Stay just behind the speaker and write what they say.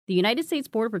The United States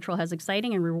Border Patrol has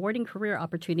exciting and rewarding career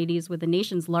opportunities with the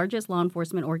nation's largest law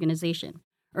enforcement organization.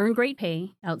 Earn great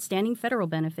pay, outstanding federal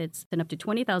benefits, and up to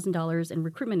 $20,000 in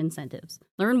recruitment incentives.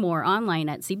 Learn more online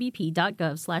at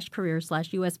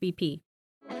cbp.gov/career/USBP.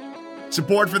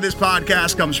 Support for this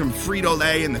podcast comes from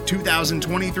Frito-Lay and the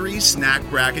 2023 Snack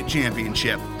Bracket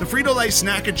Championship. The Frito-Lay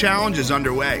Snack-It Challenge is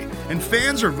underway, and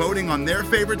fans are voting on their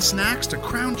favorite snacks to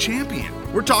crown champion.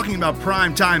 We're talking about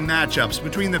prime-time matchups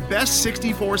between the best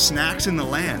 64 snacks in the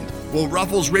land. Will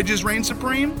Ruffles Ridges reign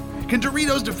supreme? Can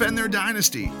Doritos defend their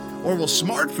dynasty? Or will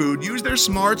Smart Food use their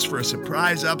smarts for a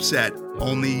surprise upset?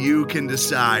 Only you can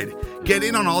decide. Get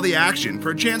in on all the action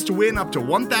for a chance to win up to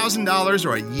 $1,000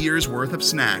 or a year's worth of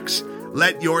snacks.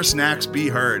 Let your snacks be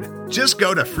heard. Just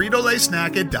go to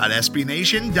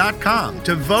fritolaysnacket.sbnation.com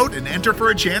to vote and enter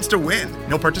for a chance to win.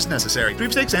 No purchase necessary.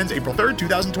 Sweepstakes ends April 3rd,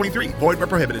 2023. Void where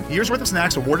prohibited. Year's worth of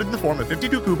snacks awarded in the form of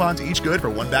 52 coupons, each good for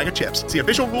one bag of chips. See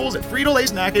official rules at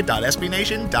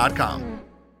fritolaysnacket.sbnation.com.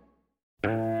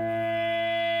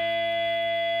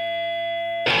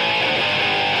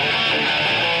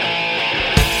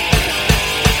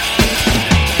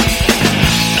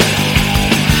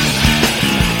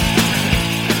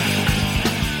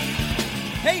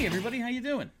 How you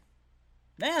doing?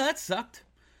 Yeah, that sucked.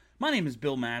 My name is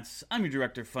Bill Matz. I'm your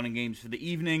director of fun and games for the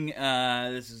evening.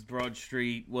 This is Broad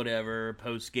Street, whatever,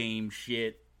 post-game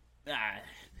shit.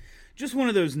 Just one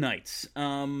of those nights.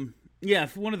 Yeah,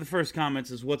 one of the first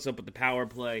comments is, what's up with the power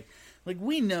play? Like,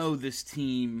 we know this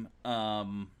team,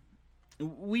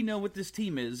 we know what this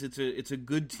team is. It's a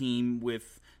good team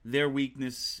with their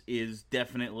weakness is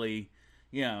definitely,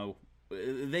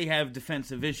 they have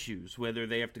defensive issues, whether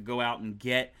they have to go out and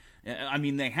get...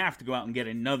 they have to go out and get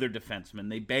another defenseman.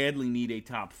 They badly need a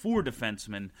top 4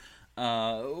 defenseman.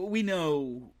 We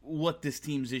know what this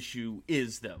team's issue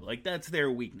is, though. Like, that's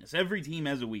their weakness. Every team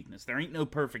has a weakness. There ain't no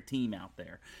perfect team out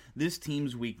there. This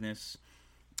team's weakness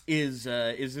is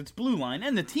its blue line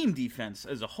and the team defense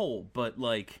as a whole. But,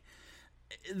 like,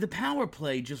 the power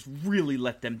play just really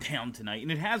let them down tonight,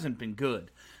 and it hasn't been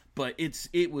good. But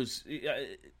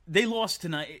they lost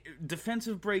tonight.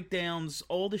 Defensive breakdowns,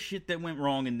 all the shit that went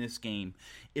wrong in this game.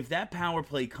 If that power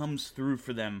play comes through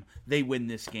for them, they win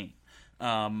this game.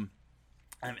 The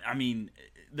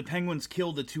Penguins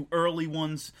killed the 2 early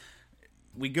ones.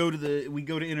 We go to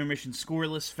intermission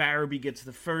scoreless. Farabee gets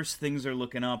the first. Things are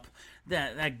looking up.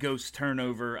 That ghost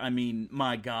turnover.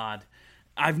 My God.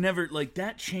 I've never,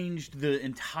 that changed the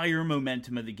entire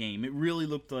momentum of the game. It really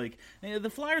looked like the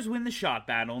Flyers win the shot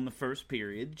battle in the first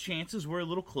period. Chances were a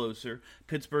little closer.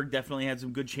 Pittsburgh definitely had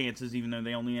some good chances, even though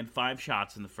they only had 5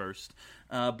 shots in the first.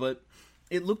 But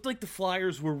it looked like the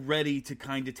Flyers were ready to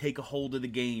kind of take a hold of the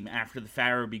game after the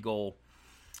Farabee goal.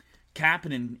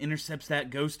 Kapanen intercepts that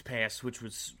ghost pass, which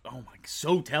was,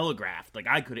 so telegraphed. Like,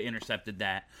 I could have intercepted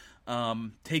that.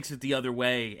 Takes it the other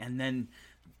way, and then...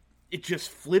 it just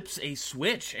flips a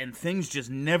switch, and things just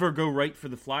never go right for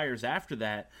the Flyers after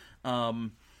that.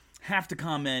 Have to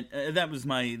comment, that was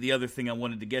the other thing I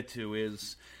wanted to get to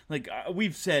is,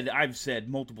 I've said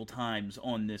multiple times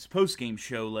on this post-game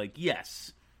show,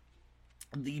 yes,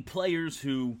 the players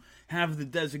who have the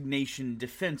designation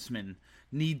defenseman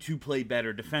need to play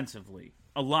better defensively.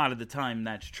 A lot of the time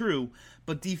that's true,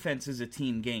 but defense is a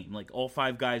team game. All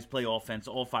 5 guys play offense,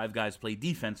 all 5 guys play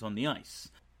defense on the ice.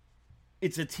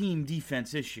 It's a team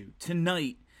defense issue.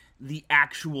 Tonight, the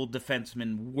actual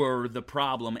defensemen were the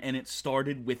problem, and it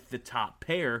started with the top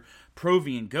pair,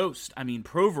 Provy and Ghost.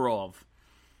 Provorov,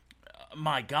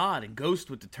 my God, and Ghost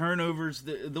with the turnovers.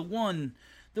 The one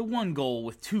goal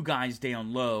with 2 guys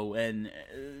down low and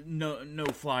no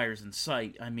Flyers in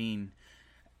sight.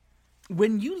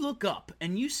 When you look up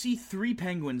and you see 3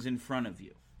 Penguins in front of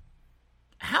you,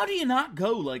 how do you not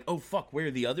go oh fuck, where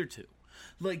are the other 2?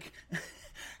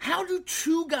 How do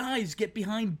 2 guys get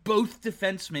behind both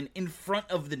defensemen in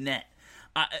front of the net?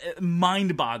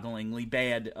 Mind-bogglingly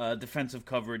bad defensive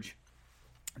coverage.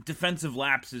 Defensive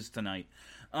lapses tonight.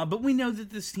 But we know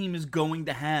that this team is going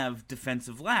to have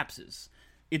defensive lapses.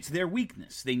 It's their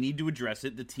weakness. They need to address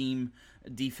it. The team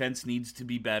defense needs to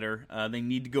be better. They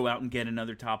need to go out and get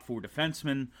another top 4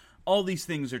 defenseman. All these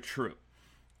things are true.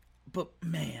 But,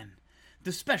 man...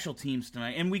 the special teams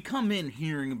tonight, and we come in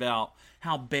hearing about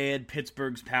how bad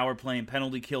Pittsburgh's power play and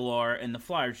penalty kill are, and the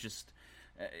Flyers just,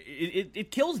 it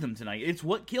kills them tonight. It's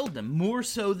what killed them, more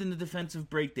so than the defensive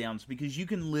breakdowns, because you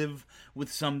can live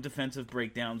with some defensive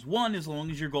breakdowns. One, as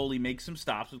long as your goalie makes some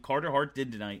stops, what Carter Hart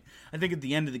did tonight. I think at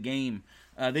the end of the game,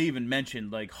 They even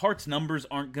mentioned, like, Hart's numbers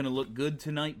aren't going to look good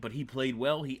tonight, but he played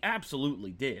well. He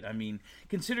absolutely did. I mean,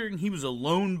 considering he was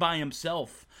alone by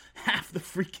himself half the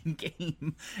freaking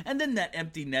game. And then that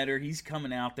empty netter, he's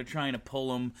coming out, they're trying to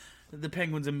pull him. The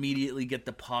Penguins immediately get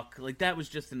the puck. Like, that was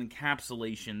just an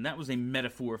encapsulation. That was a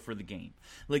metaphor for the game.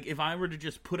 Like, if I were to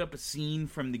just put up a scene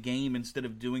from the game instead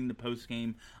of doing the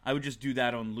post-game, I would just do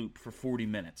that on loop for 40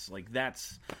 minutes. Like,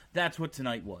 that's what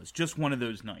tonight was. Just one of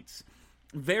those nights.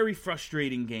 Very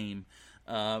frustrating game.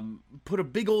 Put a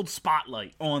big old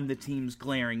spotlight on the team's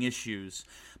glaring issues.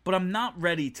 But I'm not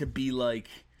ready to be like,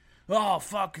 oh,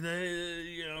 fuck,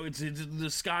 the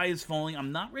sky is falling.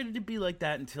 I'm not ready to be like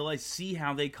that until I see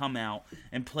how they come out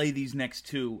and play these next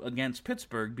two against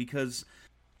Pittsburgh, because,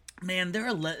 man,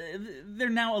 they're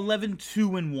now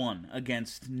 11-2-1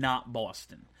 against not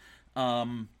Boston.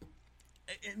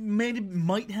 It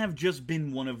might have just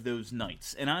been one of those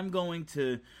nights, and I'm going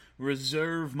to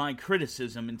reserve my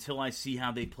criticism until I see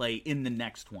how they play in the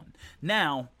next one.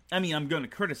 Now, I mean, I'm going to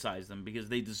criticize them because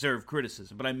they deserve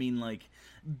criticism, but I mean, like,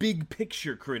 big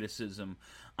picture criticism,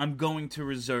 I'm going to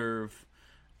reserve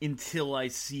until I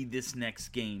see this next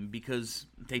game, because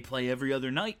they play every other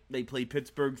night. They play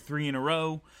Pittsburgh 3 in a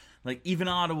row. Like, even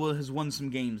Ottawa has won some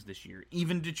games this year.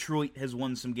 Even Detroit has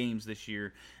won some games this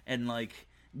year, and, like,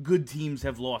 good teams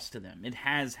have lost to them. It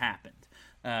has happened.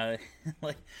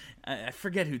 Like, I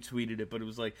forget who tweeted it, but it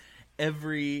was like,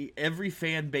 every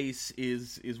fan base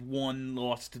is one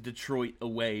loss to Detroit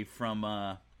away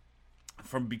from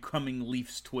becoming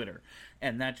Leafs Twitter,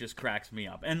 and that just cracks me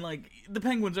up. And, like, the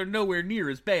Penguins are nowhere near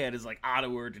as bad as, like,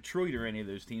 Ottawa or Detroit or any of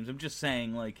those teams. I'm just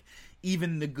saying, like,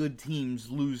 even the good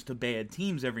teams lose to bad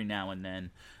teams every now and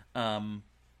then.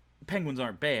 Penguins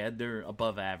aren't bad. They're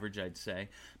above average, I'd say.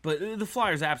 But the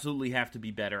Flyers absolutely have to be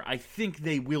better. I think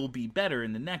they will be better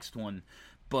in the next one,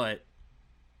 but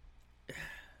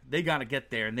they got to get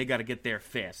there, and they got to get there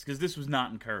fast, because this was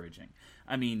not encouraging.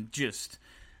 I mean, just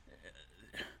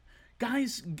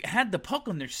guys had the puck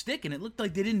on their stick, and it looked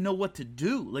like they didn't know what to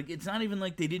do. Like, it's not even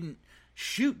like they didn't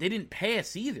shoot. They didn't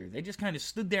pass either. They just kind of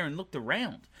stood there and looked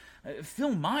around.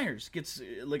 Phil Myers gets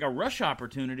like a rush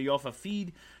opportunity off a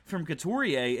feed from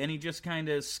Couturier, and he just kind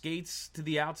of skates to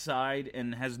the outside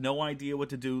and has no idea what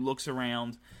to do, looks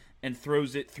around, and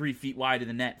throws it 3 feet wide of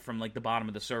the net from, like, the bottom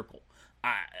of the circle.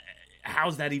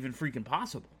 How's that even freaking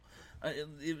possible?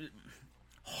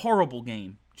 Horrible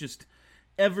game. Just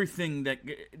everything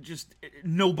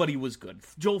nobody was good.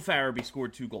 Joel Farabee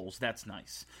scored 2 goals. That's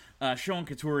nice. Sean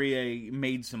Couturier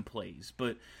made some plays.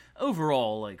 But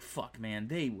overall, like, fuck, man,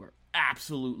 they were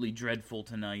absolutely dreadful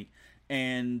tonight.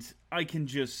 And I can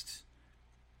just,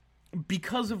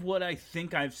 because of what I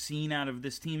think I've seen out of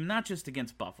this team, not just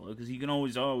against Buffalo, because you can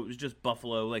always, it was just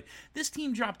Buffalo. Like, this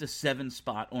team dropped a 7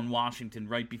 spot on Washington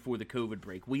right before the COVID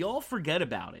break. We all forget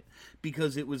about it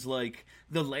because it was like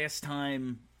the last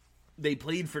time they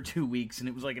played for 2 weeks, and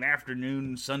it was like an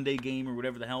afternoon Sunday game or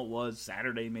whatever the hell it was,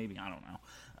 Saturday maybe, I don't know.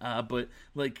 But,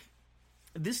 like,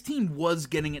 this team was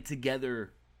getting it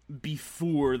together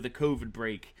before the COVID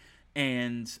break,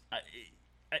 and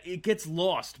it gets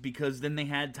lost because then they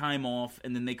had time off,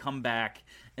 and then they come back,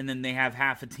 and then they have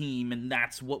half a team, and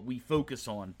that's what we focus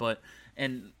on.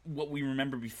 And what we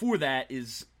remember before that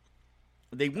is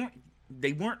they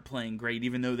weren't playing great,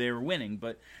 even though they were winning.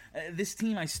 But this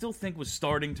team, I still think, was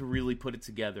starting to really put it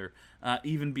together,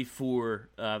 even before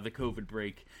the COVID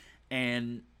break.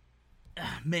 And,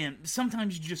 man,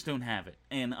 sometimes you just don't have it.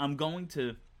 And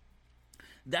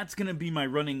that's going to be my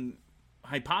running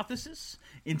hypothesis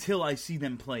until I see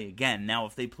them play again. Now,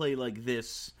 if they play like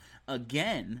this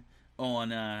again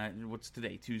on, what's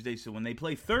today? Tuesday. So when they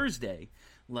play Thursday,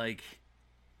 like,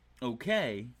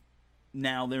 okay,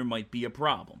 now there might be a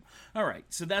problem. All right,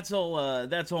 so that's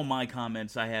all my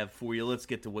comments I have for you. Let's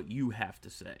get to what you have to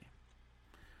say.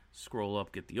 Scroll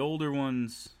up, get the older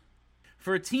ones.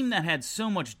 For a team that had so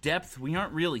much depth, we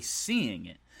aren't really seeing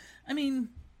it. I mean,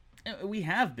 we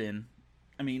have been.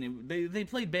 I mean, they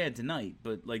played bad tonight,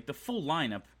 but, like, the full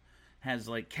lineup has,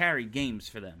 like, carried games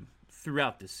for them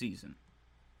throughout the season.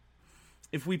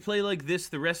 If we play like this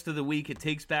the rest of the week, it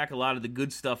takes back a lot of the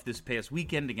good stuff this past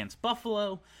weekend against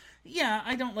Buffalo. Yeah,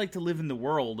 I don't like to live in the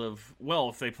world of, well,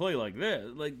 if they play like this,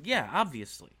 like, yeah,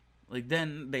 obviously. Like,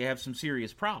 then they have some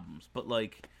serious problems. But,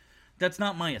 like, that's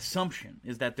not my assumption,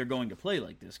 is that they're going to play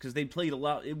like this, because they played a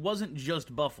lot. It wasn't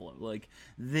just Buffalo. Like,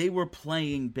 they were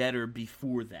playing better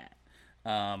before that.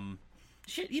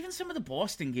 Even some of the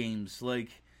Boston games,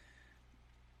 like,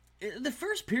 the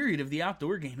first period of the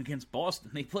outdoor game against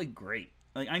Boston, they played great.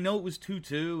 Like, I know it was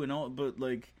 2-2 and all, but,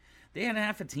 like, they had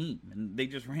half a team, and they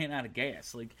just ran out of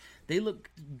gas. Like, they look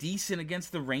decent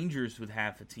against the Rangers with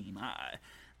half a team.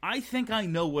 I think I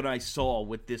know what I saw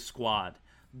with this squad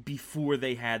before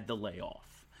they had the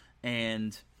layoff.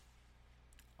 And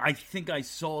I think I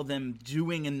saw them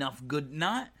doing enough good,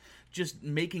 not just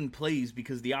making plays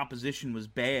because the opposition was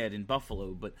bad in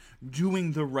Buffalo, but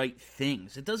doing the right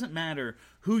things. It doesn't matter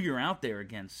who you're out there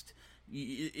against.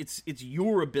 It's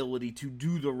your ability to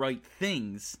do the right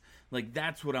things. Like,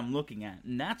 that's what I'm looking at.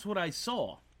 And that's what I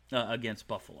saw against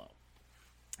Buffalo.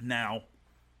 Now,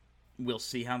 we'll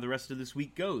see how the rest of this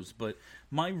week goes. But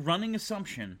my running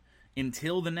assumption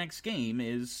until the next game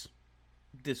is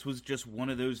this was just one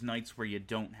of those nights where you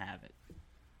don't have it.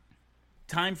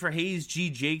 Time for Hayes G.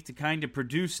 Jake to kind of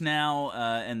produce now,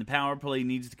 and the power play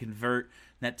needs to convert.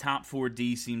 That top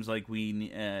 4D seems like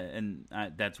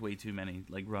that's way too many,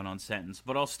 like, run-on sentence.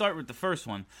 But I'll start with the first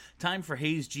one. Time for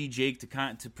Hayes G. Jake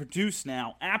to produce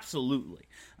now, absolutely.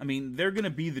 I mean, they're going to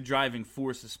be the driving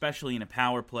force, especially in a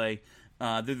power play.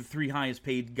 They're the 3 highest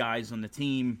paid guys on the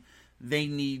team. They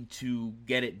need to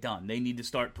get it done. They need to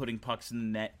start putting pucks in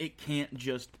the net. It can't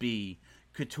just be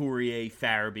Couturier,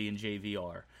 Farabee, and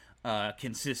JVR.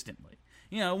 Consistently.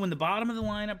 You know, when the bottom of the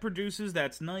lineup produces,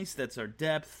 that's nice. That's our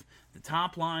depth. The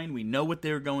top line, we know what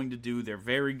they're going to do. They're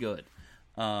very good.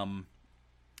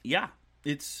 Yeah,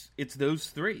 it's those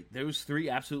 3. Those 3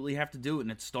 absolutely have to do it,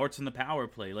 and it starts in the power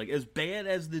play. Like, as bad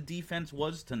as the defense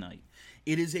was tonight,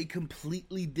 it is a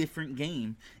completely different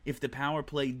game if the power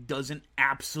play doesn't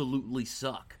absolutely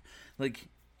suck. Like,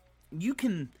 you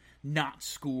can not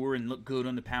score and look good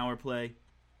on the power play,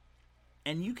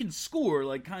 and you can score,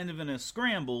 like, kind of in a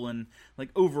scramble, and, like,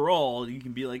 overall, you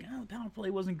can be like, oh, the power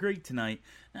play wasn't great tonight.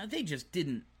 Now, they just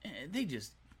didn't,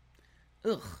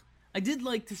 ugh. I did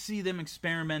like to see them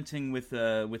experimenting with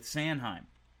Sanheim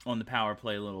on the power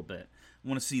play a little bit. I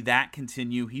want to see that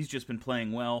continue. He's just been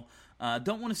playing well.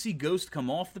 Don't want to see Ghost come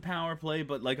off the power play,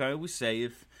 but like I always say,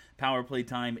 if power play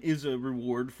time is a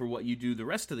reward for what you do the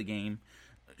rest of the game,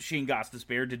 Shane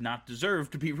Gostisbehere did not deserve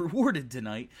to be rewarded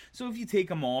tonight. So if you take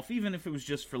him off, even if it was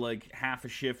just for like half a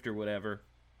shift or whatever,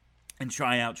 and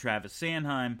try out Travis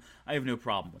Sanheim, I have no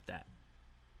problem with that.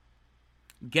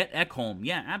 Get Ekholm.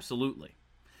 Yeah, absolutely.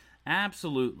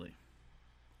 Absolutely.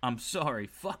 I'm sorry.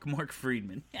 Fuck Mark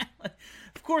Friedman.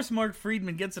 Of course Mark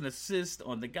Friedman gets an assist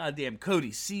on the goddamn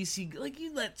Cody Ceci. Like,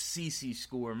 you let Ceci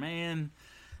score, man.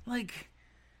 Like,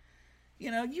 you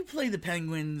know, you play the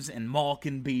Penguins and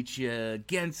Malkin beat you,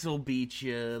 Gensel beat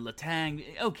you, Letang.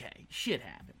 Okay, shit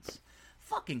happens.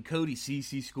 Fucking Cody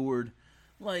Ceci scored.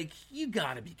 Like, you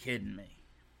gotta be kidding me.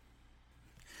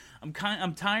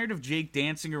 I'm tired of Jake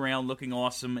dancing around looking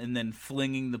awesome and then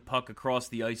flinging the puck across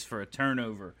the ice for a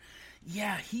turnover.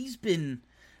 Yeah,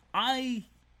 I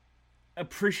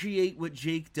appreciate what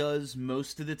Jake does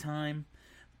most of the time,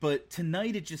 but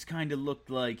tonight it just kind of looked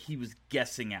like he was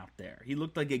guessing out there. He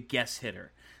looked like a guess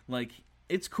hitter. Like,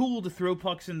 it's cool to throw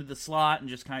pucks into the slot and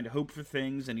just kind of hope for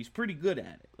things, and he's pretty good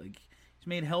at it. Like, he's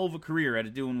made a hell of a career out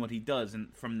of doing what he does,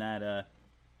 and from that,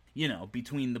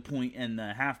 between the point and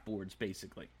the half boards,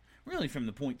 basically. Really, from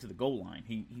the point to the goal line,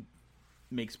 he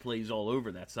makes plays all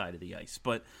over that side of the ice.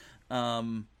 But I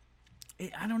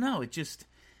don't know. It just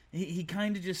he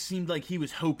kind of just seemed like he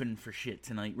was hoping for shit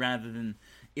tonight, rather than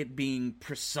it being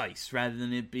precise, rather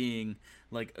than it being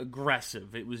like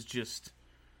aggressive. It was just,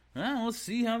 well, let's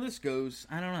see how this goes.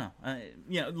 I don't know.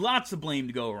 Lots of blame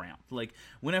to go around. Like,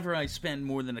 whenever I spend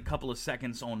more than a couple of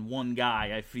seconds on one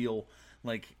guy, I feel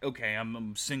like, okay,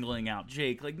 I'm singling out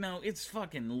Jake. Like, no, it's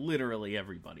fucking literally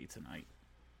everybody tonight.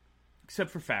 Except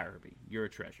for Farabee. You're a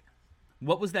treasure.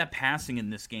 What was that passing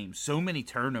in this game? So many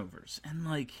turnovers. And,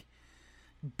 like,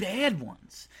 bad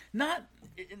ones. Not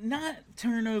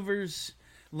turnovers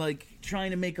like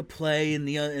trying to make a play and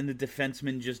the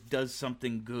defenseman just does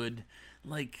something good.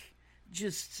 Like,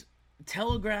 just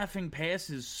telegraphing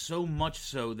passes so much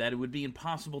so that it would be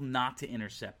impossible not to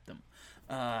intercept them.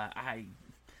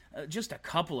 Just a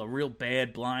couple of real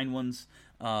bad blind ones.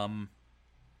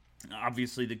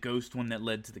 Obviously, the Ghost one that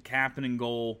led to the Kapanen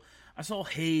goal. I saw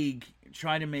Haig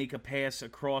try to make a pass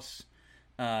across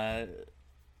the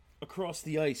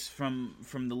ice from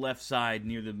the left side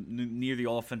near the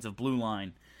offensive blue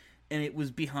line, and it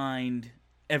was behind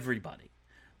everybody.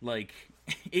 Like,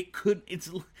 he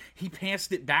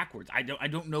passed it backwards. I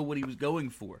don't know what he was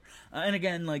going for. And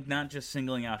again, like, not just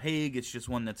singling out Haig, it's just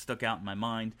one that stuck out in my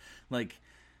mind. Like,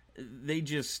 they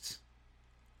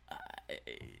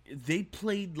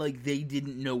played like they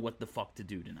didn't know what the fuck to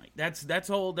do tonight. That's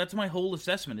all. That's my whole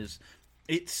assessment. Is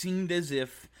it seemed as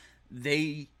if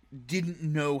they didn't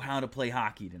know how to play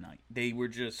hockey tonight. They were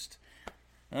just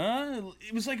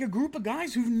It was like a group of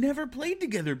guys who've never played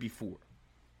together before.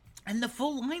 And the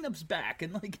full lineup's back,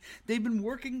 and like they've been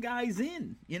working guys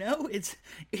in. It's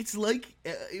like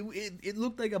it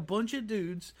looked like a bunch of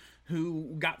dudes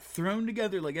who got thrown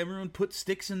together. Like everyone put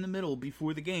sticks in the middle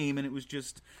before the game, and it was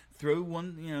just throw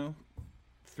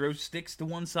sticks to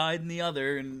one side and the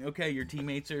other, and okay, your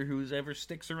teammates are whoever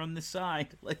sticks are on this side.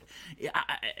 Like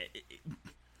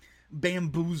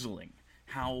bamboozling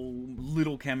how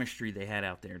little chemistry they had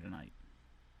out there tonight.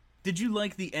 Did you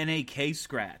like the NAK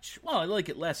scratch? Well, I like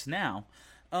it less now.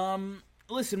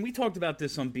 Listen, we talked about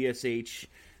this on BSH.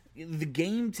 The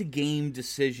game-to-game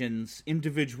decisions,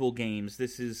 individual games,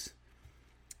 this is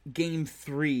game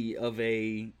 3 of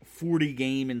a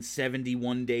 40-game and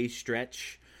 71-day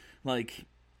stretch. Like,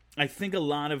 I think a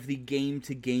lot of the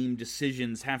game-to-game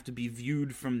decisions have to be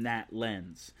viewed from that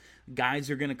lens.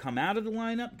 Guys are going to come out of the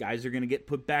lineup. Guys are going to get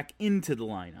put back into the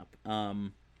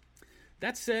lineup.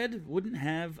 That said, wouldn't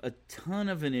have a ton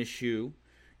of an issue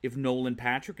if Nolan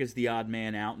Patrick is the odd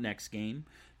man out next game.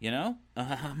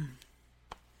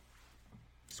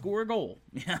 Score a goal.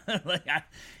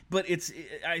 But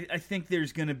I think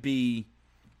there's gonna be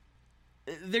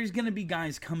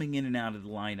guys coming in and out of the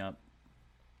lineup.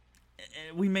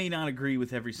 We may not agree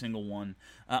with every single one.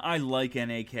 I like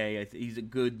NAK. He's a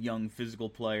good young physical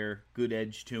player, good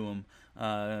edge to him.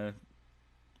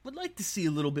 Would like to see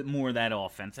a little bit more of that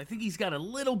offense. I think he's got a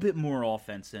little bit more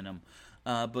offense in him.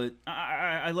 But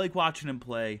I like watching him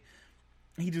play.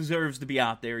 He deserves to be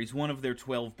out there. He's one of their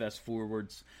 12 best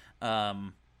forwards.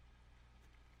 Nolan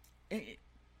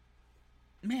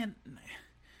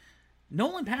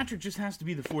Patrick just has to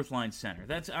be the fourth-line center.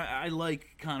 I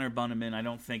like Connor Bunnaman. I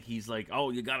don't think he's like, oh,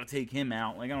 you got to take him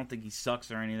out. Like, I don't think he sucks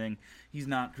or anything. He's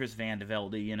not Chris Van de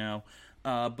Velde,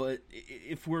 But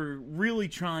if we're really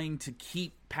trying to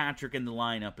keep Patrick in the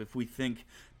lineup, if we think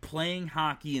playing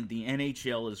hockey in the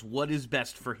NHL is what is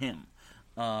best for him,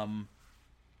 then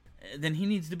he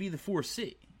needs to be the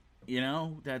 4C.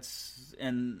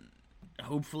 And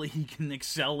hopefully he can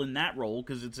excel in that role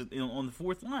because it's on the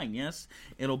fourth line. Yes,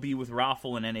 it'll be with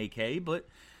Raffle and NAK, but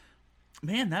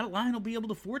man, that line will be able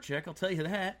to forecheck. I'll tell you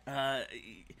that.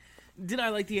 Did I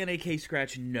like the NAK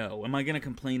scratch? No. Am I going to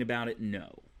complain about it? No.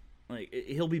 Like,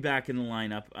 he'll be back in the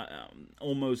lineup,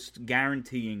 almost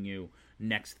guaranteeing you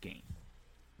next game.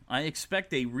 I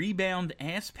expect a rebound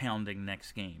ass-pounding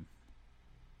next game.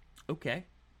 Okay.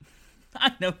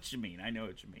 I know what you mean.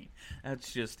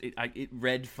 That's just, it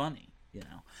read funny,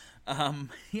 Yeah.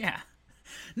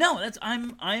 No,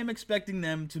 I am expecting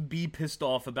them to be pissed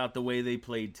off about the way they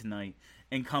played tonight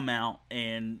and come out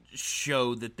and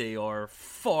show that they are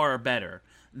far better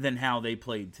than how they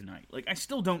played tonight. Like, I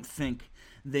still don't think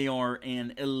they are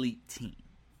an elite team.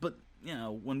 But,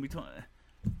 when we talk,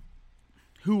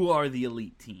 who are the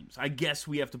elite teams? I guess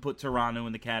we have to put Toronto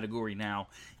in the category now,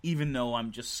 even though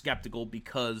I'm just skeptical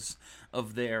because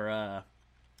of their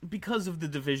because of the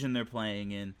division they're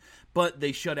playing in. But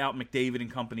they shut out McDavid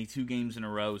and company 2 games in a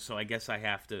row, so I guess I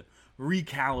have to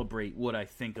recalibrate what I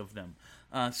think of them.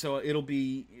 So it'll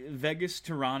be Vegas,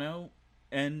 Toronto,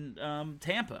 and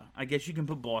Tampa. I guess you can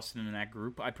put Boston in that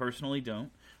group. I personally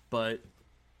don't, but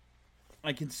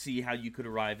I can see how you could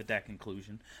arrive at that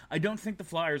conclusion. I don't think the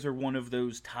Flyers are one of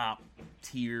those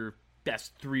top-tier,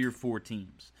 best 3 or 4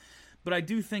 teams. But I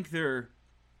do think they're,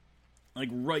 like,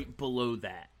 right below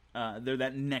that. They're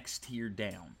that next tier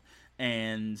down.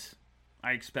 And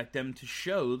I expect them to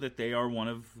show that they are one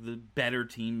of the better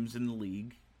teams in the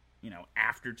league,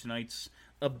 after tonight's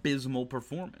abysmal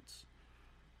performance.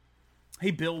 Hey,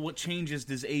 Bill, what changes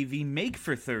does AV make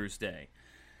for Thursday?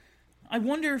 I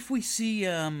wonder if we see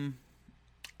Brian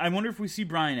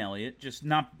Elliott, just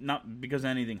not because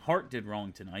anything Hart did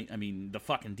wrong tonight. I mean, the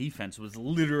fucking defense was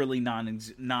literally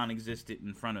non-existent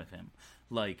in front of him.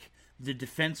 Like, the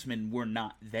defensemen were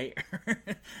not there.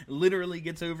 Literally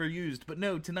gets overused. But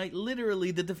no, tonight, literally,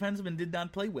 the defensemen did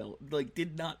not play well. Like,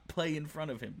 did not play in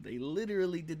front of him. They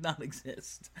literally did not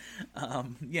exist.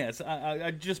 Yes,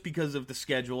 I just because of the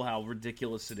schedule, how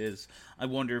ridiculous it is, I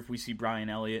wonder if we see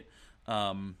Brian Elliott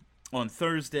on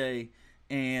Thursday.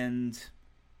 And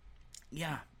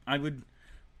yeah, I would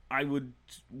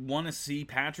want to see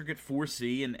Patrick at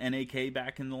 4C and NAK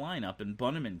back in the lineup and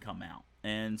Bunnaman come out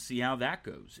and see how that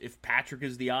goes. If Patrick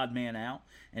is the odd man out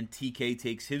and TK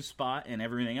takes his spot and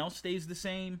everything else stays the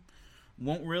same,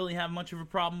 won't really have much of a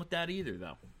problem with that either,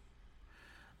 though.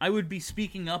 I would be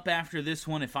speaking up after this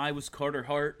one if I was Carter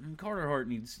Hart. And Carter Hart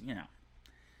needs,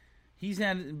 he's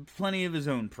had plenty of his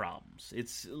own problems.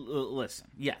 Listen,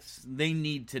 yes, they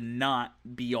need to not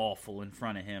be awful in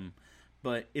front of him,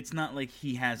 but it's not like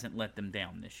he hasn't let them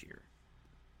down this year.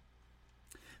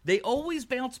 They always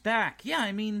bounce back. Yeah,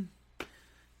 I mean,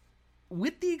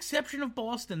 with the exception of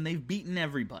Boston, they've beaten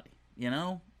everybody, you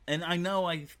know? And I know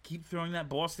I keep throwing that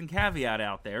Boston caveat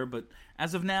out there, but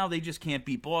as of now, they just can't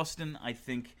beat Boston. I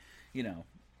think, you know,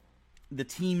 the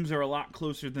teams are a lot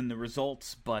closer than the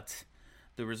results, but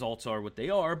the results are what they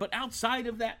are. But outside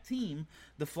of that team,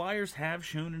 the Flyers have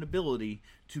shown an ability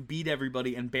to beat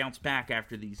everybody and bounce back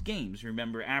after these games.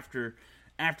 Remember, after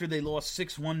they lost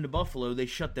 6-1 to Buffalo, they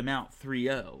shut them out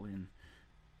 3-0, and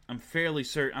I'm fairly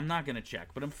certain, I'm not going to check,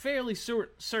 but I'm fairly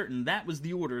certain that was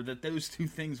the order that those two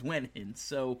things went in.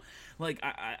 So, like,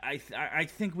 I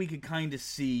think we could kind of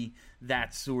see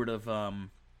that sort of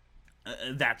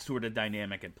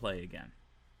dynamic at play again.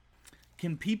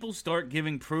 Can people start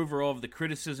giving Provorov the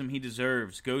criticism he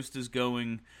deserves? Ghost is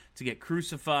going to get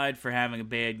crucified for having a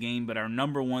bad game, but our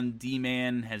number one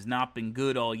D-man has not been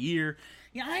good all year.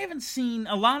 Yeah, I haven't seen,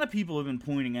 a lot of people have been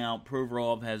pointing out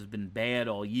Provorov has been bad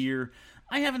all year.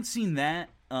 I haven't seen that,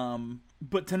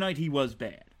 but tonight he was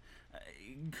bad.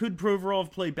 Could Provorov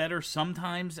play better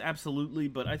sometimes? Absolutely,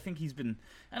 but I think he's been,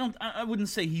 I wouldn't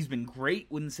say he's been great,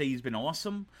 wouldn't say he's been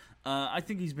awesome. I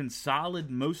think he's been solid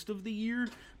most of the year,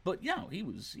 but yeah, he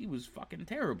was fucking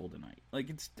terrible tonight. Like,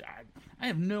 I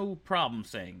have no problem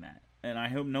saying that, and I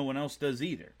hope no one else does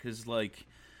either, because, like,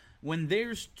 when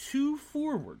there's two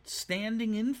forwards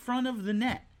standing in front of the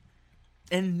net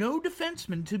and no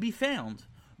defenseman to be found,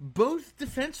 both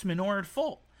defensemen are at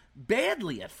fault.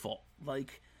 Badly at fault.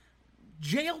 Like,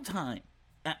 jail time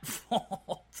at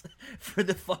fault for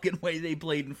the fucking way they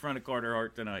played in front of Carter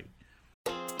Hart tonight.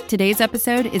 Today's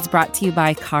episode is brought to you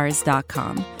by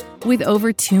Cars.com. With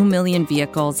over 2 million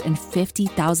vehicles and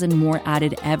 50,000 more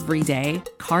added every day,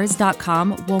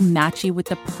 Cars.com will match you with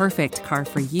the perfect car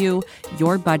for you,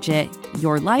 your budget,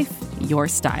 your life, your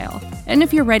style. And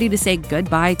if you're ready to say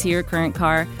goodbye to your current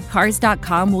car,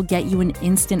 Cars.com will get you an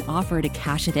instant offer to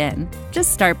cash it in.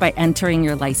 Just start by entering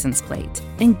your license plate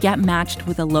and get matched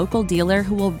with a local dealer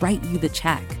who will write you the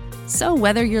check. So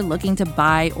whether you're looking to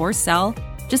buy or sell,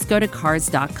 just go to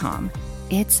Cars.com.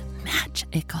 It's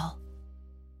magical.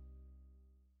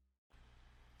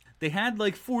 They had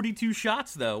like 42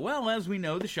 shots, though. Well, as we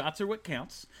know, the shots are what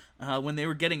counts. When they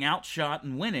were getting outshot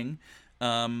and winning,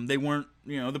 they weren't,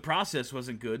 the process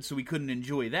wasn't good, so we couldn't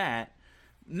enjoy that.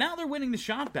 Now they're winning the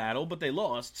shot battle, but they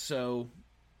lost, so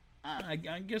I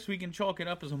guess we can chalk it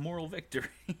up as a moral victory.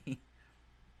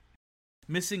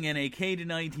 Missing NAK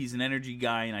tonight. He's an energy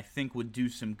guy, and I think would do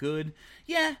some good.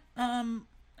 Yeah,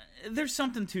 there's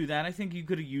something to that. I think you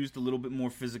could have used a little bit more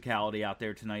physicality out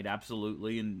there tonight,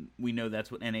 absolutely, and we know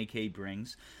that's what NAK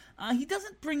brings. He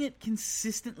doesn't bring it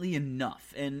consistently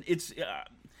enough, and it's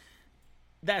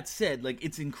that said, like,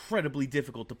 it's incredibly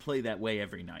difficult to play that way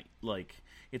every night. Like,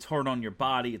 it's hard on your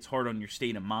body, it's hard on your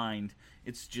state of mind.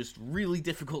 It's just really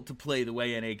difficult to play the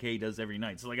way NAK does every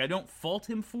night. So, like, I don't fault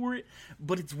him for it,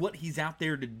 but it's what he's out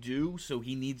there to do, so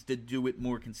he needs to do it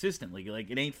more consistently.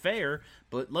 Like, it ain't fair,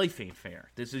 but life ain't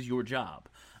fair. This is your job.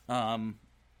 But,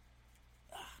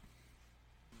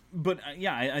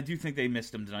 yeah, I do think they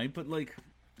missed him tonight, but, like,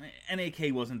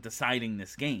 NAK wasn't deciding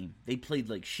this game. They played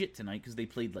like shit tonight because they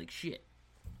played like shit.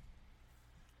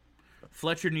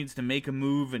 Fletcher needs to make a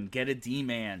move and get a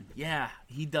D-man. Yeah,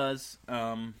 he does.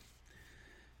 I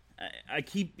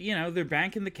keep, they're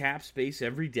banking the cap space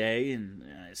every day and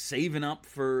saving up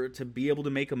to be able to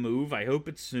make a move. I hope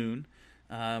it's soon.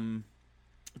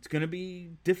 It's going to be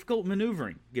difficult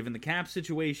maneuvering, given the cap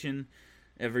situation.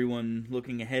 Everyone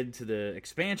looking ahead to the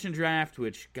expansion draft,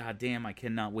 which, goddamn, I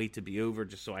cannot wait to be over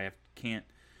just so can't.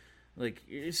 Like,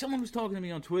 someone was talking to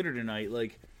me on Twitter tonight,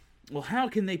 like, well, how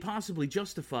can they possibly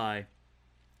justify,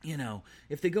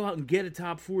 if they go out and get a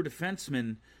top 4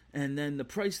 defenseman and then the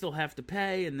price they'll have to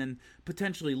pay and then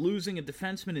potentially losing a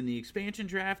defenseman in the expansion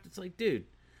draft? It's like, dude,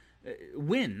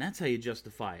 win. That's how you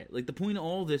justify it. Like, the point of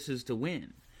all this is to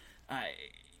win.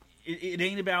 It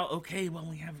ain't about, okay, well,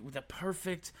 we have the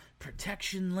perfect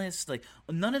protection list. Like,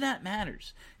 none of that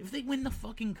matters. If they win the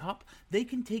fucking cup, they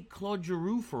can take Claude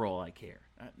Giroux for all I care.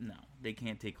 No, they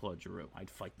can't take Claude Giroux.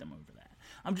 I'd fight them over that.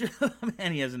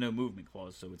 And he has a no movement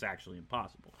clause, so it's actually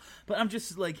impossible. But I'm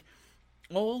just like,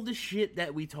 all the shit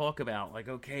that we talk about, like,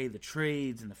 okay, the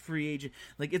trades and the free agent,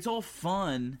 like, it's all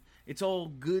fun. It's all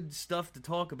good stuff to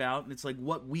talk about, and it's like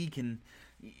what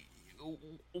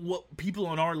people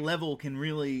on our level can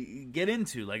really get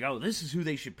into. Like, oh, this is who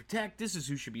they should protect, this is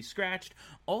who should be scratched.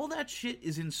 All that shit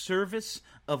is in service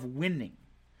of winning.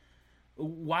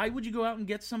 Why would you go out and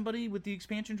get somebody with the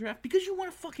expansion draft? Because you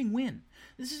want to fucking win.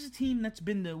 This is a team that's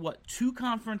been to, 2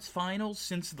 conference finals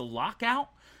since the lockout?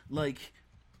 Like,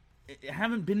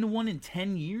 haven't been to one in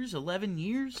 10 years, 11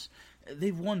 years?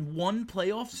 they've won one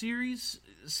playoff series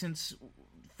since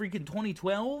freaking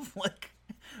 2012. Like,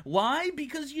 why?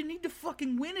 Because you need to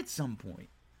fucking win at some point.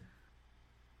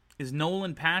 Is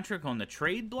Nolan Patrick on the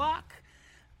trade block?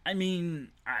 I mean,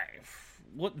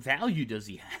 what value does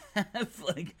he have?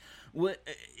 Like, what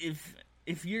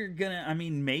if you're gonna? I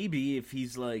mean, maybe if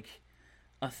he's like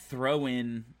a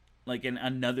throw-in, like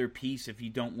another piece, if you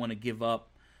don't want to give up.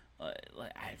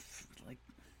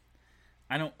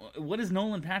 I don't. What does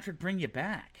Nolan Patrick bring you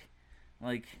back?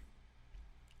 Like,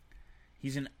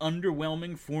 he's an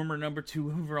underwhelming former number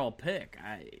 2 overall pick.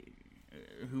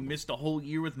 Who missed a whole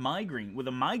year with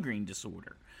a migraine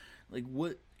disorder. Like,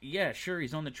 what? Yeah, sure,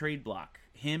 he's on the trade block.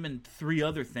 Him and 3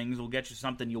 other things will get you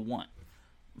something you want.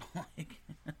 Like,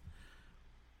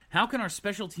 how can our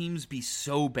special teams be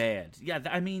so bad? Yeah,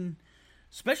 I mean,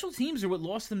 special teams are what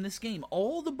lost them this game.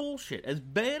 All the bullshit, as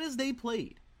bad as they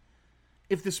played.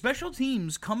 If the special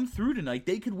teams come through tonight,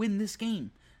 they could win this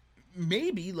game.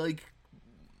 Maybe, like,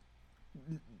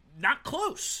 not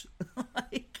close.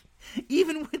 Like,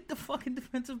 even with the fucking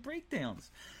defensive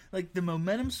breakdowns. Like, the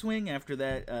momentum swing after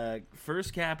that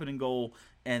first Kapanen goal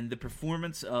and the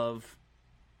performance of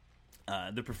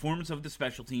the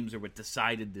special teams are what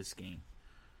decided this game.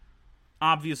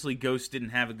 Obviously, Ghost didn't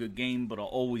have a good game, but I'll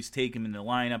always take him in the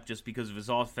lineup just because of his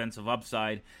offensive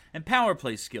upside and power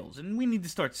play skills. And we need to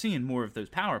start seeing more of those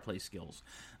power play skills.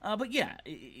 But yeah,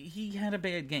 he had a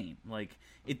bad game. Like,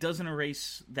 it doesn't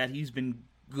erase that he's been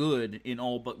good in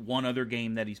all but one other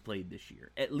game that he's played this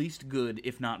year. At least good,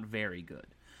 if not very good.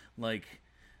 Like,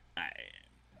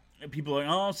 people are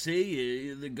like, oh,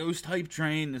 see, the Ghost hype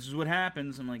train, this is what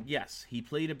happens. I'm like, yes, he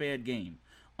played a bad game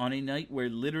on a night where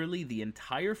literally the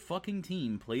entire fucking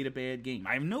team played a bad game.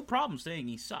 I have no problem saying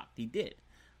he sucked. He did.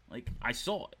 Like, I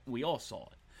saw it. We all saw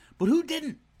it. But who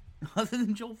didn't? Other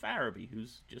than Joel Farabee,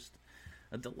 who's just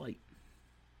a delight.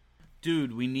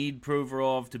 Dude, we need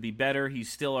Provorov to be better.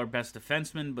 He's still our best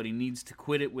defenseman, but he needs to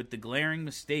quit it with the glaring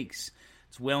mistakes.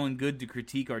 It's well and good to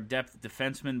critique our depth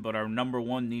defenseman, but our number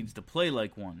 1 needs to play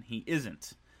like one. He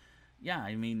isn't. Yeah,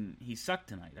 I mean, he sucked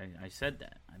tonight. I said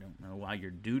that. I don't know why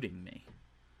you're duding me.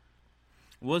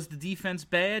 Was the defense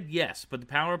bad? Yes, but the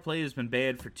power play has been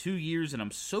bad for 2 years, and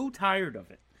I'm so tired of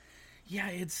it. Yeah,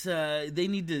 it's they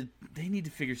need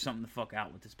to figure something the fuck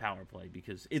out with this power play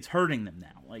because it's hurting them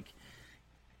now. Like,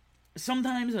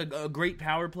 sometimes a great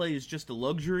power play is just a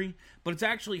luxury, but it's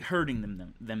actually hurting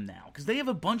them now because they have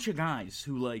a bunch of guys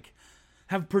who like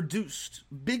have produced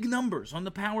big numbers on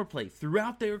the power play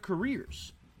throughout their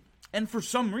careers. And for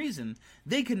some reason,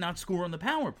 they cannot score on the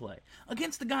power play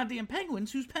against the goddamn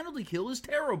Penguins, whose penalty kill is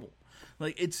terrible.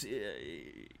 Like, it's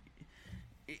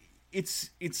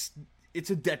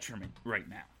a detriment right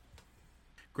now.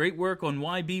 Great work on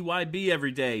YBYB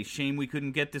every day. Shame we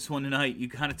couldn't get this one tonight. You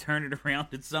gotta turn it around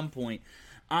at some point.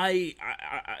 I'm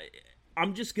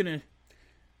just gonna...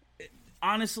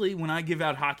 Honestly, when I give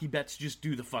out hockey bets, just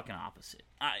do the fucking opposite.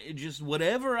 Just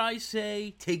whatever I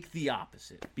say, take the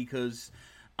opposite. Because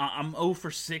I'm 0 for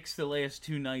 6 the last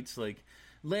 2 nights. Like,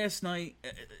 last night,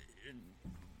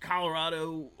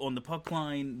 Colorado on the puck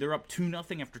line, they're up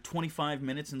 2-0 after 25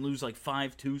 minutes and lose like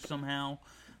 5-2 somehow.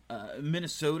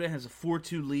 Minnesota has a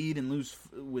 4-2 lead and lose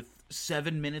with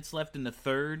 7 minutes left in the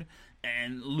third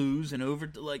and lose and over.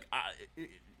 Like,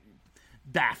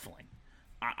 baffling.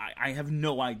 I have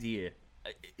no idea.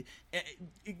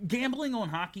 Gambling on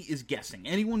hockey is guessing.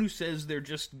 Anyone who says they're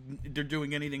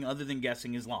doing anything other than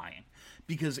guessing is lying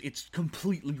because it's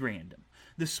completely random.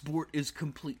 The sport is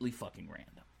completely fucking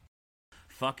random.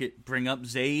 Fuck it, bring up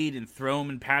Zaid and throw him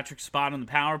in Patrick's spot on the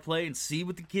power play and see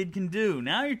what the kid can do.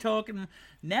 Now you're talking.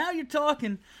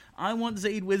 I want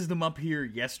Zaid Wisdom up here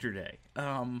yesterday.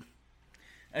 I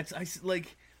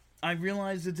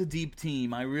realize it's a deep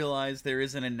team. I realize there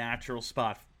isn't a natural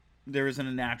spot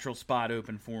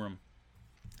open for him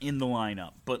in the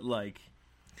lineup. But, like,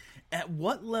 at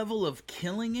what level of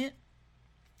killing it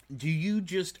do you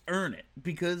just earn it?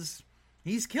 Because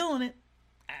he's killing it.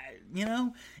 You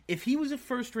know, if he was a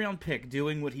first-round pick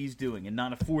doing what he's doing and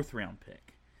not a fourth-round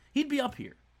pick, he'd be up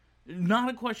here. Not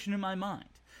a question in my mind.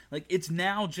 Like, it is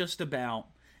now just about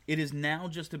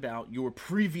your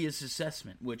previous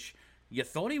assessment, which you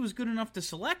thought he was good enough to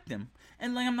select him.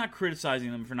 And, like, I'm not criticizing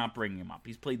him for not bringing him up.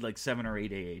 He's played, like, 7 or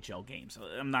 8 AHL games.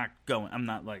 I'm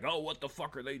not like, oh, what the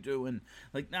fuck are they doing?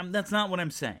 Like, that's not what I'm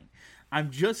saying.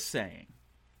 I'm just saying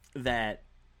that,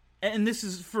 and this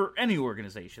is for any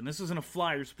organization. This isn't a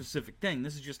Flyer-specific thing.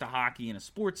 This is just a hockey and a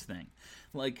sports thing.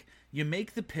 Like, you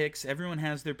make the picks. Everyone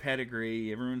has their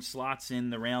pedigree. Everyone slots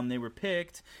in the round they were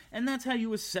picked. And that's how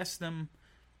you assess them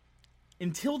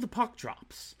until the puck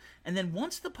drops. And then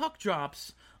once the puck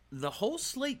drops, the whole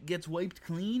slate gets wiped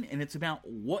clean, and it's about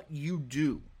what you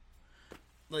do.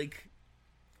 Like,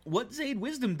 what Zayd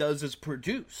Wisdom does is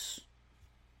produce.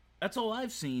 That's all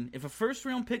I've seen. If a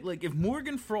first-round pick, like, if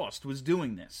Morgan Frost was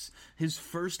doing this, his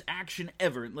first action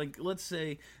ever, like, let's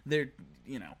say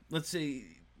let's say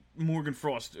Morgan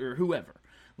Frost or whoever,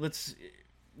 let's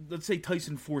say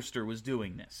Tyson Forster was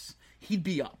doing this, he'd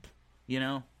be up, you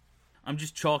know? I'm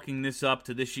just chalking this up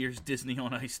to this year's Disney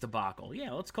on Ice debacle.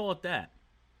 Yeah, let's call it that.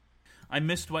 I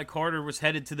missed why Carter was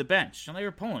headed to the bench, and they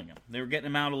were pulling him. They were getting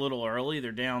him out a little early.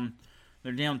 They're down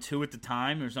 2 at the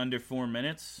time. There's under 4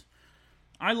 minutes.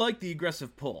 I like the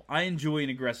aggressive pull. I enjoy an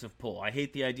aggressive pull. I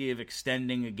hate the idea of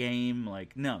extending a game.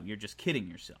 Like, no, you're just kidding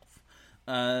yourself.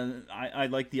 I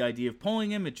like the idea of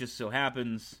pulling him. It just so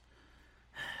happens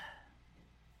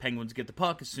Penguins get the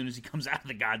puck as soon as he comes out of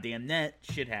the goddamn net.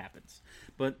 Shit happens.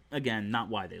 But, again, not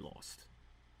why they lost.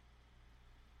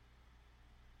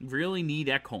 Really need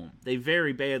Ekholm. They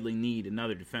very badly need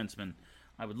another defenseman.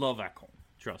 I would love Ekholm.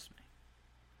 Trust me.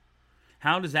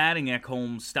 How does adding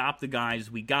Ekholm stop the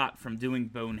guys we got from doing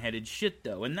boneheaded shit,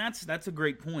 though? And that's a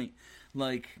great point.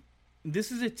 Like,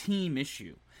 this is a team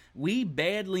issue. We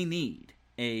badly need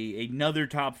another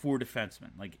top 4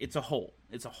 defenseman. Like, it's a hole.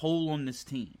 It's a hole on this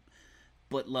team.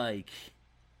 But, like,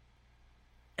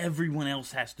 everyone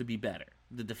else has to be better.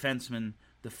 The defensemen,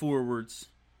 the forwards.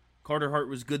 Carter Hart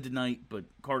was good tonight, but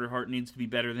Carter Hart needs to be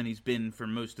better than he's been for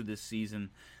most of this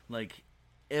season. Like,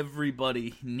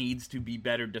 everybody needs to be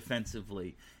better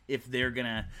defensively if they're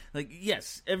gonna, like,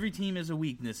 yes, every team has a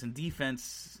weakness, and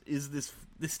defense is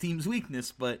this team's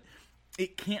weakness, but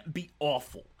it can't be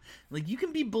awful. Like, you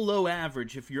can be below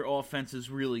average if your offense is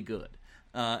really good.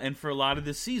 And for a lot of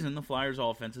this season, the Flyers'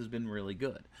 offense has been really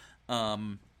good.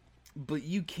 But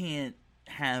you can't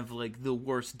have, like, the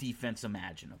worst defense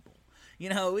imaginable. You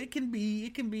know, it can be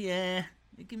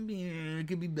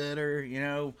better, you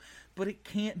know, but it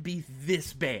can't be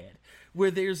this bad.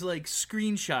 Where there's, like,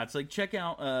 screenshots, like, check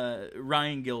out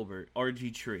Ryan Gilbert,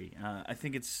 RG Tree. I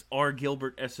think it's R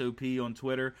Gilbert SOP on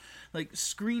Twitter. Like,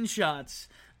 screenshots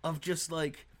of just,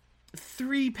 like,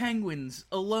 3 Penguins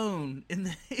alone in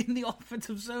the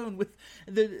offensive zone with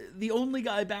the only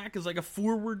guy back is like a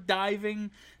forward diving,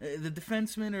 the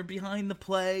defensemen are behind the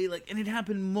play, like, and it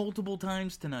happened multiple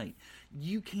times tonight.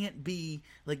 You can't be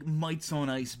like mites on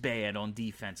ice bad on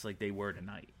defense like they were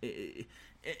tonight.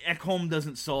 Ekholm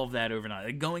doesn't solve that overnight.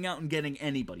 Like, going out and getting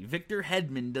anybody, Victor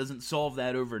Hedman doesn't solve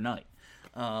that overnight.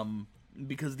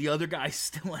 Because the other guys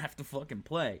still have to fucking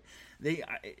play.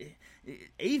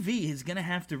 AV is going to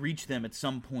have to reach them at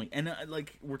some point. And,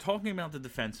 like, we're talking about the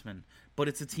defenseman, but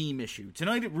it's a team issue.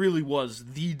 Tonight it really was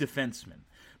the defenseman.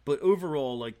 But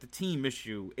overall, like, the team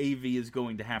issue, AV is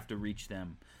going to have to reach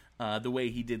them the way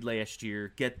he did last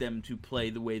year, get them to play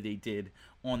the way they did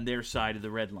on their side of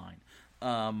the red line.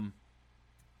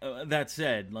 That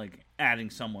said, like, adding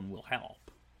someone will help.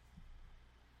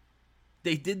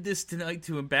 They did this tonight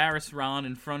to embarrass Ron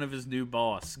in front of his new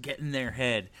boss, get in their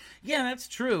head. Yeah, that's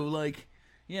true. Like,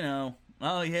 you know,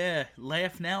 oh yeah,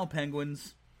 laugh now,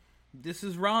 Penguins. This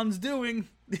is Ron's doing.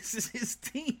 This is his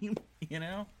team, you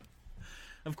know?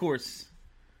 Of course,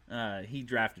 he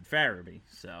drafted Farabee,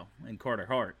 so, and Carter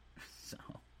Hart, so.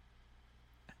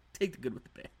 Take the good with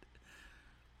the bad.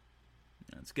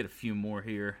 Let's get a few more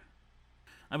here.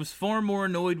 I was far more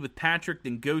annoyed with Patrick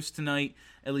than Ghost tonight.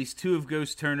 At least 2 of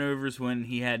Ghost's turnovers when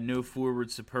he had no forward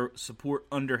support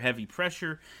under heavy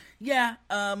pressure. Yeah,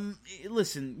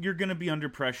 listen, you're going to be under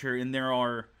pressure, and there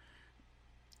are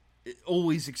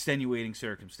always extenuating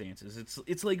circumstances.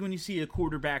 It's like when you see a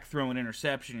quarterback throw an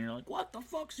interception, and you're like, what the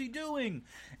fuck's he doing?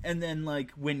 And then,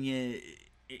 like, when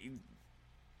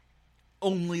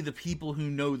only the people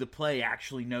who know the play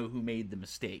actually know who made the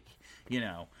mistake, you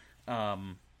know.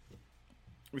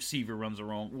 Receiver runs the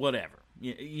wrong, whatever.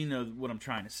 You know what I'm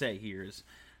trying to say here is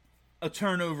a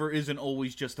turnover isn't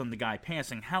always just on the guy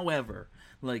passing. However,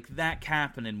 like that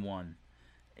Kapanen one,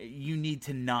 you need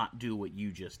to not do what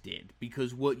you just did,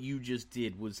 because what you just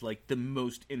did was like the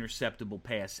most interceptable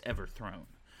pass ever thrown.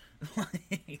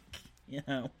 Like, you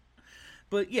know.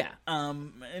 But yeah,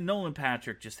 Nolan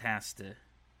Patrick just has to,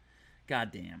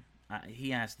 goddamn, he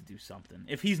has to do something.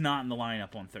 If he's not in the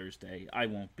lineup on Thursday, I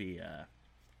won't be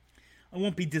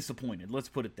disappointed. Let's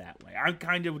put it that way. I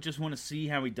kind of just want to see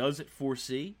how he does at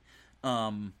 4C.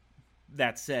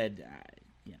 That said,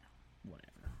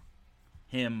 whatever.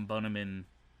 Him, Bunneman,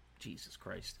 Jesus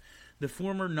Christ. The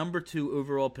former number 2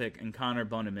 overall pick and Connor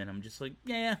Bunneman, I'm just like,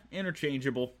 yeah,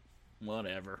 interchangeable.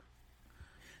 Whatever.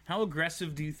 How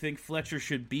aggressive do you think Fletcher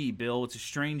should be, Bill? It's a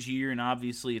strange year, and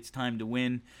obviously it's time to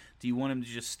win. Do you want him to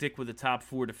just stick with the top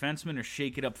 4 defensemen or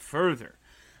shake it up further?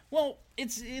 Well,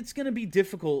 it's going to be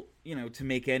difficult, to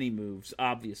make any moves,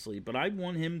 obviously. But I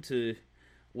want him to,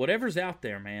 whatever's out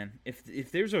there, man.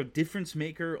 If there's a difference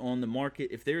maker on the market,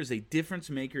 if there is a difference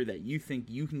maker that you think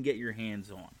you can get your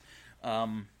hands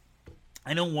on,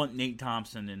 I don't want Nate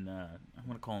Thompson and I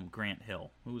want to call him Grant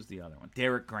Hill. Who was the other one?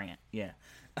 Derek Grant. Yeah.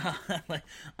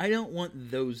 I don't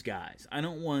want those guys. I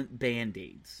don't want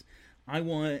Band-Aids. I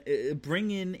want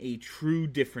bring in a true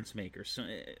difference maker, so,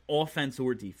 offense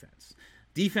or defense.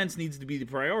 Defense needs to be the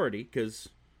priority because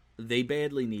they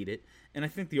badly need it, and I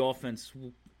think the offense,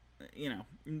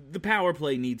 the power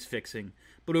play needs fixing.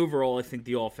 But overall, I think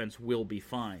the offense will be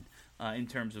fine in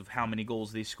terms of how many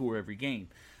goals they score every game.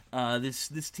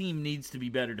 This team needs to be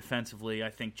better defensively. I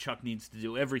think Chuck needs to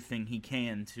do everything he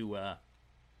can to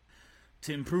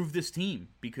improve this team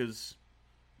because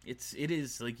it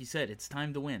is like you said, it's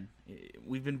time to win.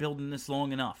 We've been building this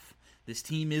long enough. This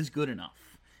team is good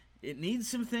enough. It needs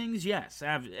some things, yes.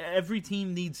 Every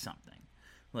team needs something.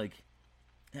 Like,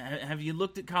 have you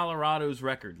looked at Colorado's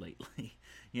record lately?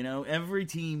 Every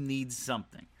team needs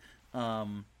something.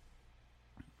 But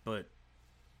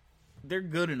they're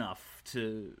good enough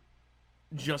to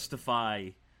justify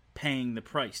paying the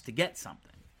price to get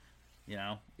something.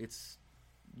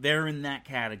 They're in that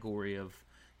category of,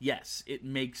 yes, it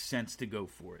makes sense to go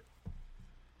for it.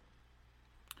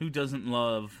 Who doesn't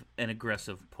love an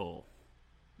aggressive pull?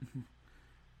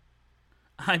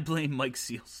 I blame Mike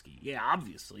Sealski. Yeah,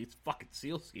 obviously, it's fucking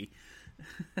Sealski.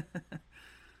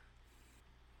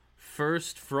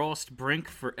 First, Frost Brink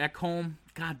for Ekholm.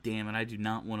 God damn it, I do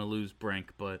not want to lose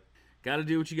Brink, but gotta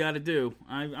do what you gotta do.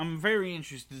 I'm very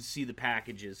interested to see the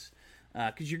packages,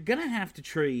 because you're gonna have to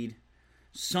trade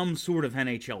some sort of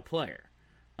NHL player.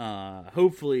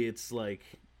 Hopefully it's,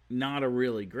 not a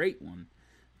really great one,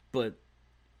 but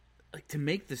to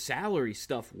make the salary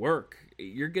stuff work,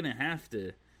 you're gonna have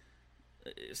to.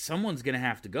 Someone's gonna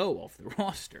have to go off the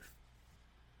roster.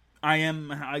 I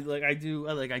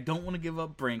don't want to give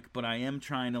up Brink, but I am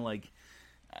trying to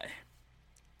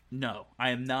no, I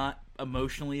am not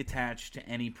emotionally attached to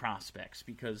any prospects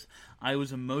because I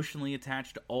was emotionally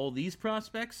attached to all these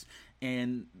prospects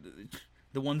and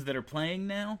the ones that are playing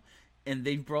now, and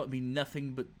they've brought me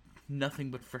nothing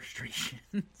but frustration.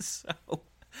 So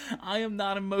I am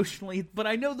not emotionally, but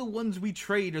I know the ones we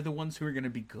trade are the ones who are going to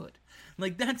be good.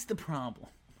 That's the problem.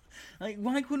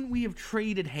 Why couldn't we have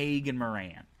traded Haig and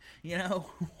Moran? God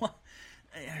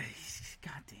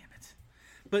damn it.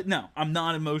 But no, I'm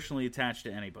not emotionally attached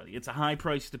to anybody. It's a high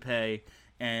price to pay,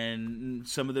 and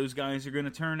some of those guys are going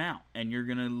to turn out, and you're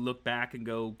going to look back and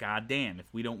go, God damn,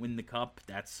 if we don't win the cup,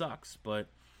 that sucks. But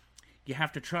you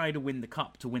have to try to win the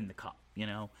cup to win the cup,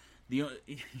 You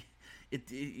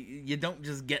don't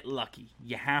just get lucky.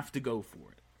 You have to go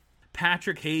for it.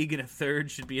 Patrick Haig in a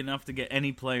third should be enough to get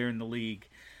any player in the league.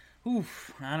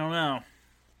 Oof, I don't know.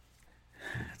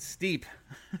 It's steep.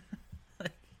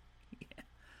 Yeah.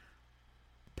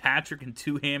 Patrick and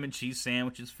 2 ham and cheese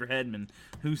sandwiches for Hedman.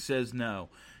 Who says no?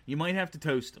 You might have to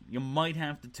toast them. You might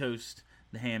have to toast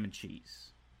the ham and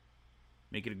cheese.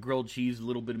 Make it a grilled cheese, a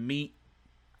little bit of meat.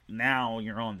 Now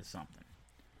you're on to something.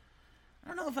 I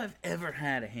don't know if I've ever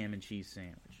had a ham and cheese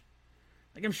sandwich.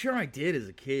 I'm sure I did as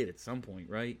a kid at some point,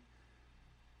 right?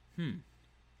 I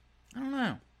don't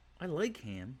know. I like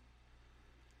ham.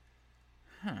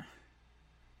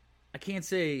 I can't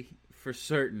say for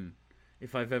certain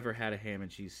if I've ever had a ham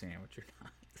and cheese sandwich or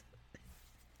not.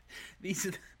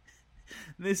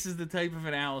 This is the type of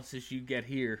analysis you get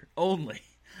here only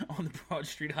on the Broad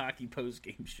Street Hockey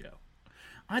postgame show.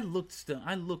 I look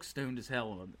stoned as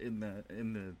hell in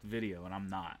the video, and I'm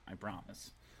not. I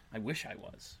promise. I wish I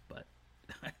was, but.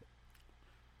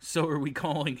 So are we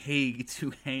calling Haig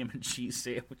 2 ham and cheese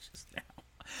sandwiches now?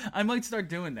 I might start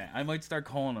doing that. I might start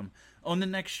calling them on the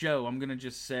next show. I'm gonna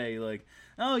just say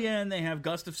oh yeah, and they have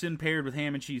Gustafson paired with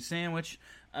ham and cheese sandwich,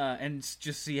 and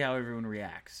just see how everyone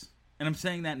reacts. And I'm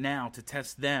saying that now to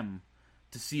test them,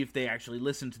 to see if they actually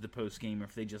listen to the post game or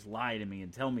if they just lie to me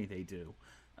and tell me they do.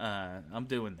 I'm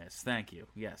doing this. Thank you.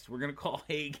 Yes, we're going to call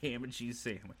Haig ham and cheese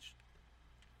sandwich.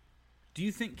 Do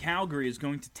you think Calgary is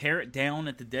going to tear it down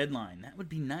at the deadline? That would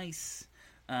be nice.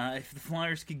 If the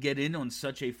Flyers could get in on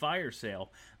such a fire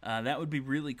sale, that would be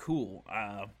really cool.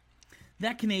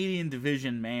 That Canadian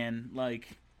division, man,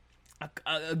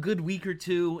 a good week or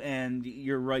two and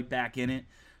you're right back in it.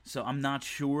 So I'm not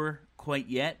sure quite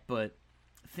yet, but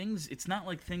it's not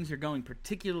like things are going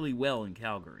particularly well in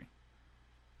Calgary.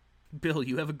 Bill,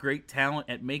 you have a great talent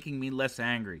at making me less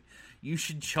angry. You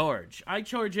should charge. I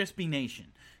charge SB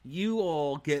Nation. You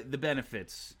all get the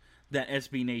benefits that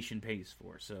SB Nation pays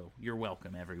for, so you're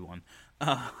welcome, everyone.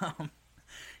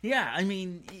 Yeah, I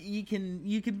mean, you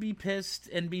can be pissed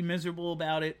and be miserable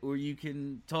about it, or you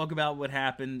can talk about what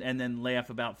happened and then laugh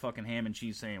about fucking ham and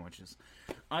cheese sandwiches.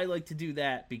 I like to do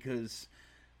that because,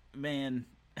 man,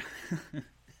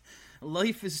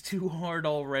 life is too hard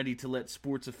already to let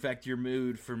sports affect your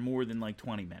mood for more than like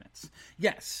 20 minutes.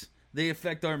 Yes, they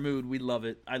affect our mood. We love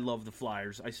it. I love the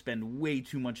Flyers. I spend way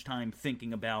too much time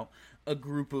thinking about a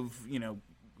group of,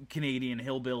 Canadian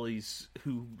hillbillies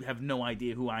who have no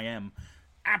idea who I am.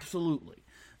 Absolutely.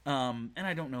 And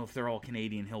I don't know if they're all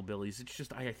Canadian hillbillies. It's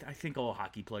just I think all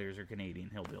hockey players are Canadian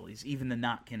hillbillies. Even the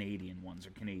not Canadian ones are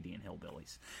Canadian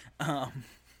hillbillies.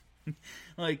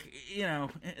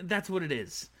 That's what it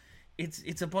is.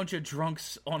 It's a bunch of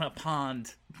drunks on a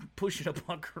pond pushing a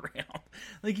puck around.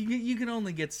 Like, you can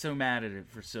only get so mad at it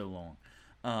for so long.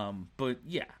 But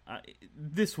yeah,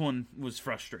 this one was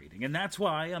frustrating, and that's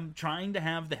why I'm trying to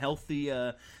have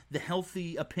the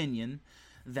healthy opinion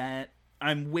that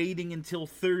I'm waiting until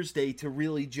Thursday to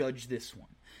really judge this one.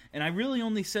 And I really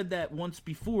only said that once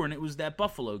before, and it was that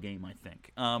Buffalo game, I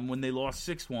think, when they lost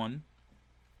 6-1.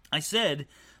 I said,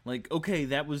 like, okay,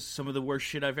 that was some of the worst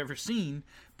shit I've ever seen,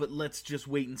 but let's just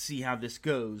wait and see how this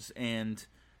goes, and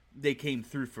they came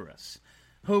through for us.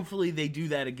 Hopefully they do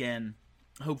that again.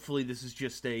 Hopefully this is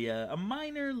just a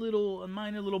minor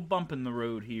little bump in the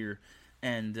road here,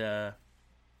 and the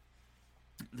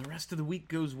rest of the week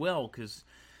goes well, because,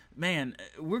 man,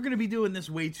 we're going to be doing this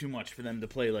way too much for them to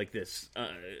play like this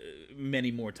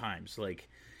many more times. Like,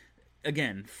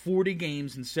 again, 40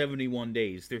 games in 71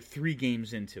 days. They're 3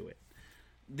 games into it.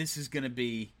 This is going to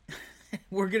be...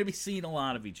 we're going to be seeing a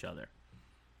lot of each other.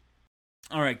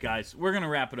 All right, guys, we're going to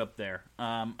wrap it up there.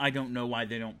 I don't know why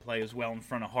they don't play as well in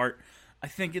front of Hart. I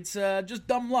think it's just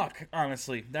dumb luck,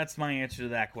 honestly. That's my answer to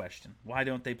that question. Why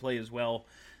don't they play as well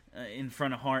in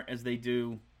front of Hart as they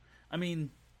do? I mean,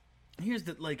 here's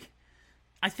the,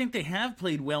 I think they have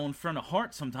played well in front of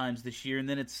Hart sometimes this year, and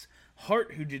then it's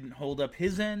Hart who didn't hold up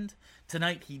his end.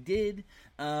 Tonight he did,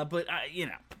 but,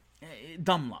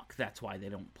 dumb luck. That's why they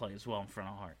don't play as well in front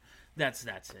of Hart. That's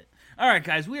it. All right,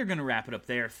 guys, we are going to wrap it up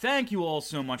there. Thank you all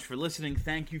so much for listening.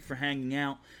 Thank you for hanging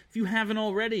out. If you haven't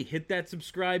already, hit that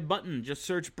subscribe button. Just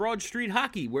search Broad Street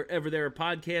Hockey wherever there are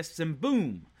podcasts, and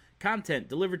boom, content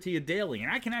delivered to you daily.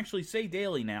 And I can actually say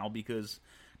daily now because,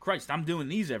 Christ, I'm doing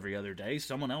these every other day.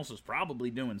 Someone else is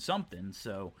probably doing something,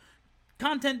 so...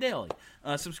 Content daily.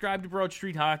 Subscribe to Broad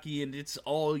Street Hockey, and it's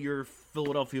all your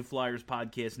Philadelphia Flyers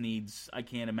podcast needs. I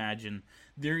can't imagine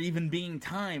there even being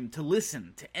time to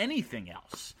listen to anything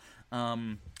else.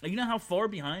 You know how far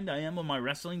behind I am on my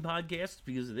wrestling podcast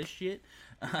because of this shit?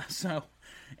 So,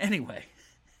 anyway,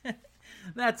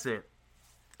 that's it.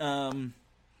 Hopefully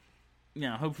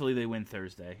they win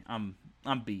Thursday. I'm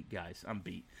beat, guys. I'm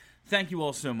beat. Thank you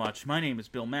all so much. My name is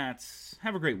Bill Matz.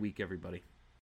 Have a great week, everybody.